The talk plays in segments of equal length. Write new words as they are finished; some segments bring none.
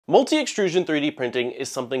Multi-extrusion 3D printing is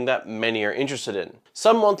something that many are interested in.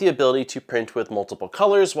 Some want the ability to print with multiple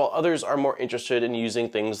colors, while others are more interested in using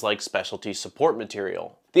things like specialty support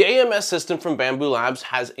material. The AMS system from Bamboo Labs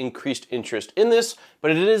has increased interest in this,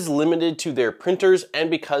 but it is limited to their printers, and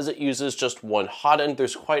because it uses just one hot end,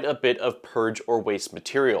 there's quite a bit of purge or waste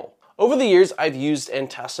material. Over the years, I've used and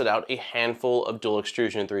tested out a handful of dual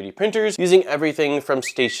extrusion 3D printers using everything from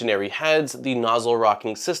stationary heads, the nozzle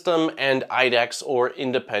rocking system, and IDEX or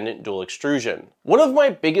independent dual extrusion. One of my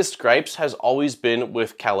biggest gripes has always been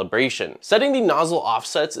with calibration. Setting the nozzle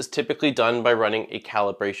offsets is typically done by running a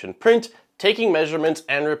calibration print, taking measurements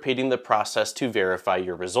and repeating the process to verify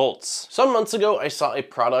your results. Some months ago, I saw a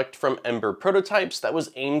product from Ember Prototypes that was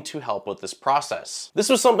aimed to help with this process. This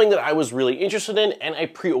was something that I was really interested in, and I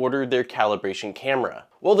pre-ordered their calibration camera.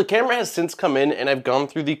 Well, the camera has since come in and I've gone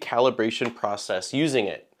through the calibration process using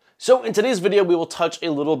it. So in today's video, we will touch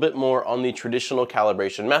a little bit more on the traditional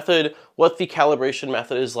calibration method, what the calibration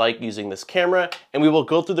method is like using this camera, and we will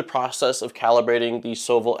go through the process of calibrating the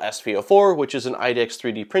Sovol SV04, which is an IDEX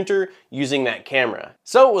 3D printer, using that camera.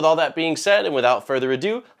 So with all that being said, and without further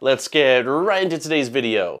ado, let's get right into today's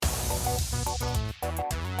video.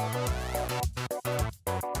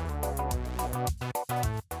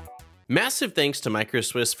 Massive thanks to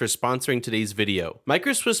MicroSwiss for sponsoring today's video.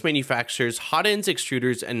 MicroSwiss manufactures hot ends,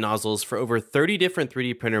 extruders, and nozzles for over 30 different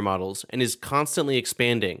 3D printer models and is constantly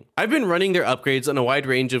expanding. I've been running their upgrades on a wide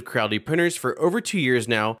range of Creality printers for over 2 years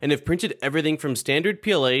now and have printed everything from standard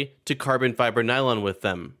PLA to carbon fiber nylon with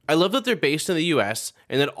them. I love that they're based in the US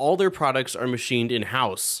and that all their products are machined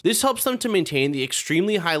in-house. This helps them to maintain the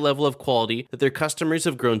extremely high level of quality that their customers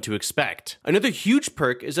have grown to expect. Another huge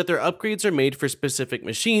perk is that their upgrades are made for specific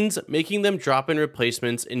machines, making them drop-in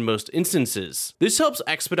replacements in most instances. This helps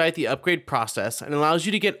expedite the upgrade process and allows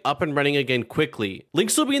you to get up and running again quickly.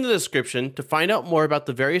 Links will be in the description to find out more about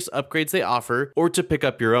the various upgrades they offer or to pick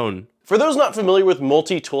up your own. For those not familiar with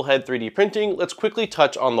multi-toolhead 3D printing, let's quickly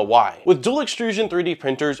touch on the why. With dual extrusion 3D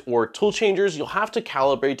printers or tool changers, you'll have to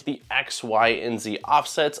calibrate the X, Y, and Z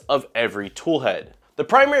offsets of every toolhead. The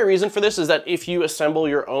primary reason for this is that if you assemble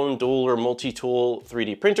your own dual or multi-tool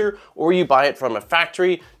 3D printer, or you buy it from a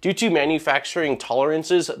factory, due to manufacturing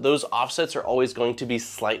tolerances, those offsets are always going to be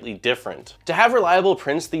slightly different. To have reliable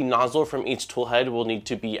prints, the nozzle from each toolhead will need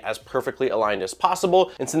to be as perfectly aligned as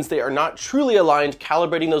possible, and since they are not truly aligned,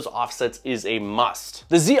 calibrating those offsets is a must.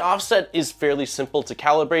 The Z offset is fairly simple to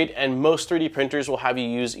calibrate, and most 3D printers will have you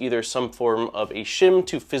use either some form of a shim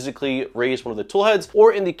to physically raise one of the toolheads,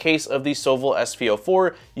 or in the case of the Sovol SV04,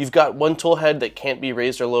 you've got one tool head that can't be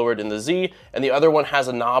raised or lowered in the Z, and the other one has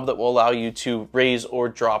a knob that will allow you to raise or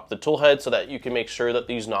drop the tool head so that you can make sure that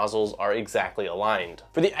these nozzles are exactly aligned.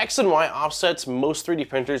 For the X and Y offsets, most 3D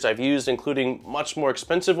printers I've used, including much more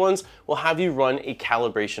expensive ones, will have you run a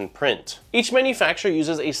calibration print. Each manufacturer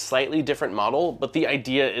uses a slightly different model, but the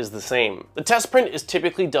idea is the same. The test print is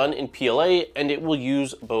typically done in PLA, and it will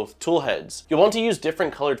use both tool heads. You'll want to use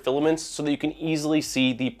different colored filaments so that you can easily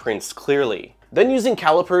see the prints clearly. Then using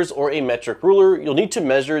calipers or a metric ruler, you'll need to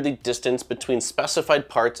measure the distance between specified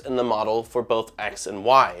parts in the model for both X and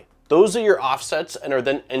Y. Those are your offsets and are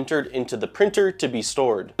then entered into the printer to be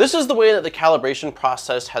stored. This is the way that the calibration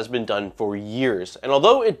process has been done for years, and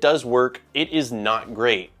although it does work, it is not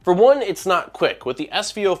great. For one, it's not quick. With the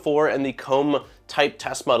SV04 and the comb type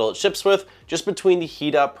test model it ships with, just between the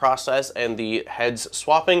heat up process and the heads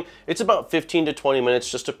swapping, it's about 15 to 20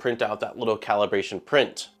 minutes just to print out that little calibration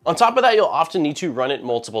print. On top of that, you'll often need to run it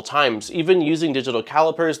multiple times. Even using digital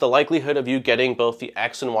calipers, the likelihood of you getting both the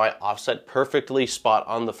X and Y offset perfectly spot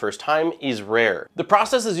on the first time is rare. The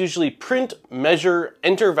process is usually print, measure,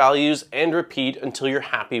 enter values, and repeat until you're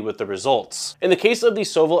happy with the results. In the case of the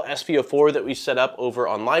Sovol SV04 that we set up over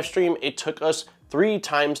on livestream, it took us 3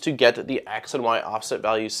 times to get the X and Y offset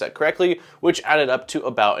values set correctly, which added up to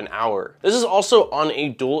about an hour. This is also on a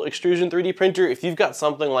dual extrusion 3D printer. If you've got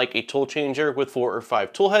something like a tool changer with 4 or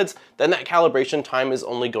 5 tool heads, then that calibration time is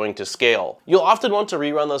only going to scale. You'll often want to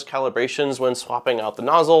rerun those calibrations when swapping out the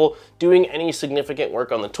nozzle, doing any significant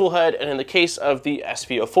work on the tool head, and in the case of the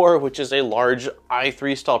SV04, which is a large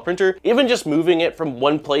i3 style printer, even just moving it from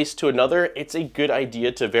one place to another, it's a good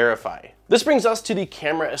idea to verify. This brings us to the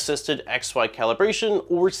camera-assisted XY calibration,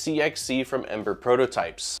 or CXC, from Ember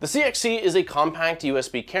Prototypes. The CXC is a compact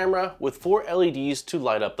USB camera with 4 LEDs to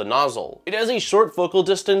light up the nozzle. It has a short focal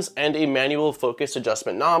distance and a manual focus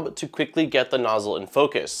adjustment knob to quickly get the nozzle in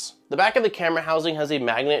focus. The back of the camera housing has a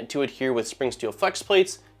magnet to adhere with spring steel flex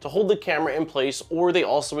plates to hold the camera in place, or they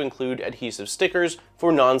also include adhesive stickers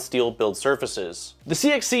for non-steel build surfaces. The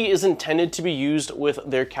CXC is intended to be used with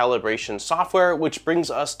their calibration software, which brings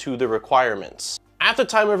us to the requirements. At the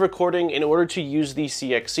time of recording, in order to use the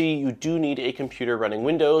CXC, you do need a computer running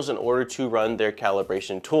Windows in order to run their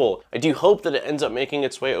calibration tool. I do hope that it ends up making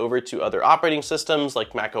its way over to other operating systems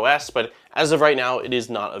like macOS, but as of right now, it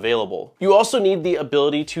is not available. You also need the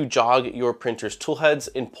ability to jog your printer's toolheads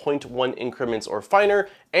in 0.1 increments or finer,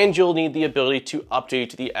 and you'll need the ability to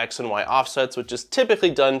update the X and Y offsets, which is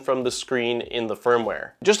typically done from the screen in the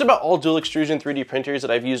firmware. Just about all dual extrusion 3D printers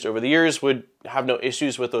that I've used over the years would have no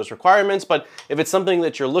issues with those requirements, but if it's something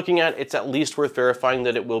that you're looking at, it's at least worth verifying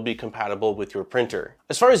that it will be compatible with your printer.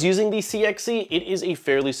 As far as using the CXC, it is a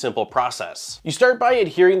fairly simple process. You start by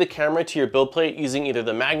adhering the camera to your build plate using either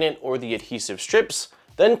the magnet or the adhesive strips,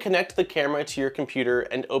 then connect the camera to your computer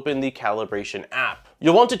and open the calibration app.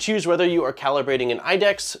 You'll want to choose whether you are calibrating an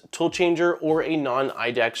IDEX, tool changer, or a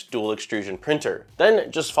non-IDEX dual extrusion printer.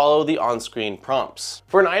 Then just follow the on-screen prompts.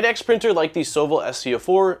 For an IDEX printer like the Sovol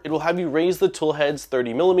SV04, it will have you raise the tool heads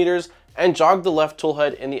 30 millimeters and jog the left tool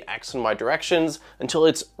head in the X and Y directions until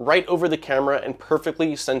it's right over the camera and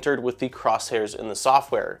perfectly centered with the crosshairs in the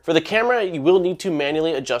software. For the camera, you will need to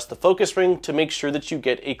manually adjust the focus ring to make sure that you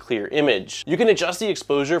get a clear image. You can adjust the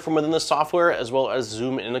exposure from within the software as well as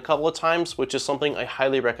zoom in a couple of times, which is something I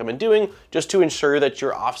highly recommend doing just to ensure that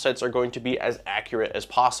your offsets are going to be as accurate as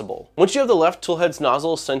possible. Once you have the left tool head's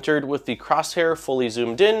nozzle centered with the crosshair fully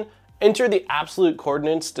zoomed in, enter the absolute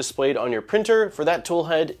coordinates displayed on your printer for that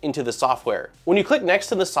toolhead into the software. When you click next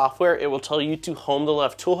to the software, it will tell you to home the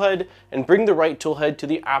left toolhead and bring the right toolhead to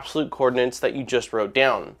the absolute coordinates that you just wrote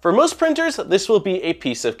down. For most printers, this will be a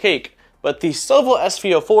piece of cake. But the Sovol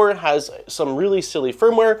SV04 has some really silly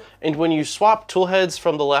firmware, and when you swap toolheads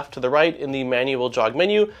from the left to the right in the manual jog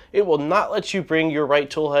menu, it will not let you bring your right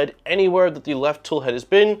toolhead anywhere that the left toolhead has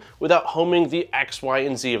been without homing the X, Y,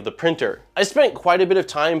 and Z of the printer. I spent quite a bit of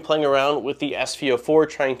time playing around with the SV04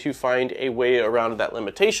 trying to find a way around that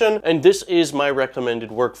limitation, and this is my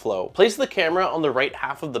recommended workflow. Place the camera on the right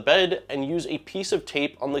half of the bed and use a piece of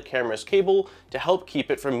tape on the camera's cable to help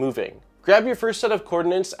keep it from moving. Grab your first set of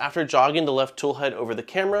coordinates after jogging the left toolhead over the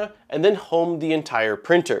camera, and then home the entire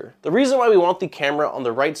printer. The reason why we want the camera on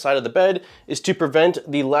the right side of the bed is to prevent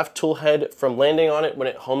the left toolhead from landing on it when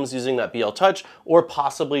it homes using that BL Touch or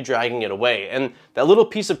possibly dragging it away. And that little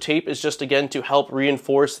piece of tape is just again to help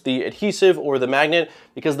reinforce the adhesive or the magnet,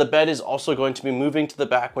 because the bed is also going to be moving to the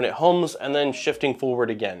back when it homes and then shifting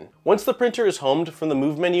forward again. Once the printer is homed, from the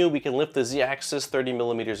move menu, we can lift the Z-axis 30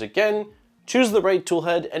 millimeters again, choose the right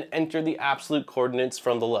toolhead, and enter the absolute coordinates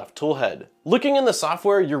from the left toolhead. Looking in the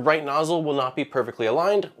software, your right nozzle will not be perfectly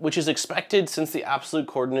aligned, which is expected since the absolute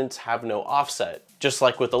coordinates have no offset. Just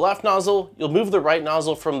like with the left nozzle, you'll move the right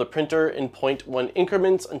nozzle from the printer in 0.1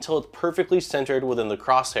 increments until it's perfectly centered within the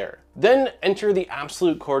crosshair. Then enter the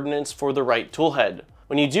absolute coordinates for the right toolhead.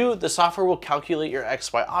 When you do, the software will calculate your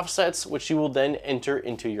XY offsets, which you will then enter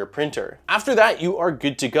into your printer. After that, you are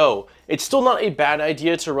good to go. It's still not a bad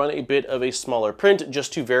idea to run a bit of a smaller print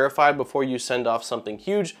just to verify before you send off something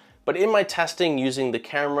huge, but in my testing using the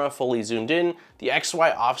camera fully zoomed in, the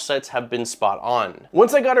XY offsets have been spot on.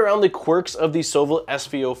 Once I got around the quirks of the Sovol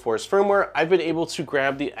SV04's firmware, I've been able to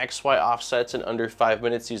grab the XY offsets in under 5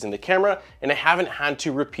 minutes using the camera, and I haven't had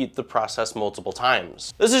to repeat the process multiple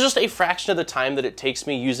times. This is just a fraction of the time that it takes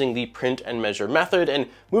me using the print and measure method, and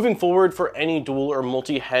moving forward for any dual or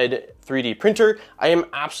multi-head 3D printer, I am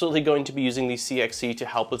absolutely going to be using the CXC to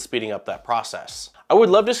help with speeding up that process. I would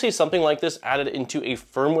love to see something like this added into a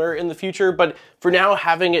firmware in the future, but for now,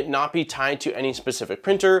 having it not be tied to any specific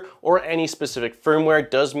printer or any specific firmware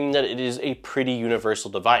does mean that it is a pretty universal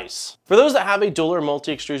device. For those that have a dual or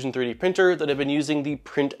multi-extrusion 3D printer that have been using the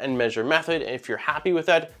print and measure method, and if you're happy with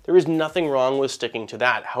that, there is nothing wrong with sticking to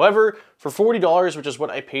that. However, for $40, which is what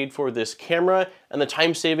I paid for this camera, and the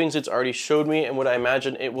time savings it's already showed me and what I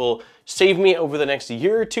imagine it will save me over the next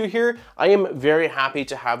year or two here, I am very happy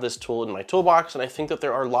to have this tool in my toolbox, and I think that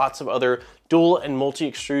there are lots of other dual and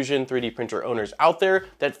multi-extrusion 3D printer owners out there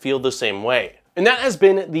that feel the same way. And that has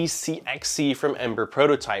been the CXC from Ember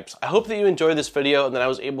Prototypes. I hope that you enjoyed this video and that I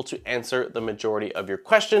was able to answer the majority of your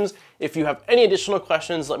questions. If you have any additional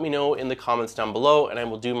questions, let me know in the comments down below and I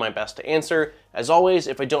will do my best to answer. As always,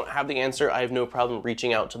 if I don't have the answer, I have no problem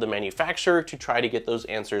reaching out to the manufacturer to try to get those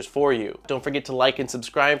answers for you. Don't forget to like and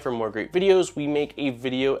subscribe for more great videos. We make a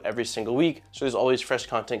video every single week, so there's always fresh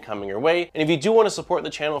content coming your way. And if you do want to support the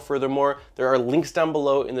channel furthermore, there are links down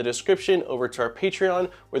below in the description over to our Patreon,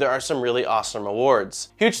 where there are some really awesome rewards.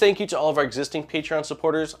 Huge thank you to all of our existing Patreon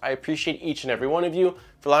supporters. I appreciate each and every one of you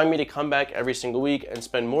for allowing me to come back every single week and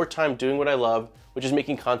spend more time doing what I love, which is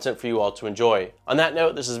making content for you all to enjoy. On that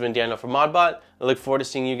note, this has been Daniel from ModBot. I look forward to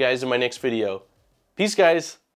seeing you guys in my next video. Peace, guys.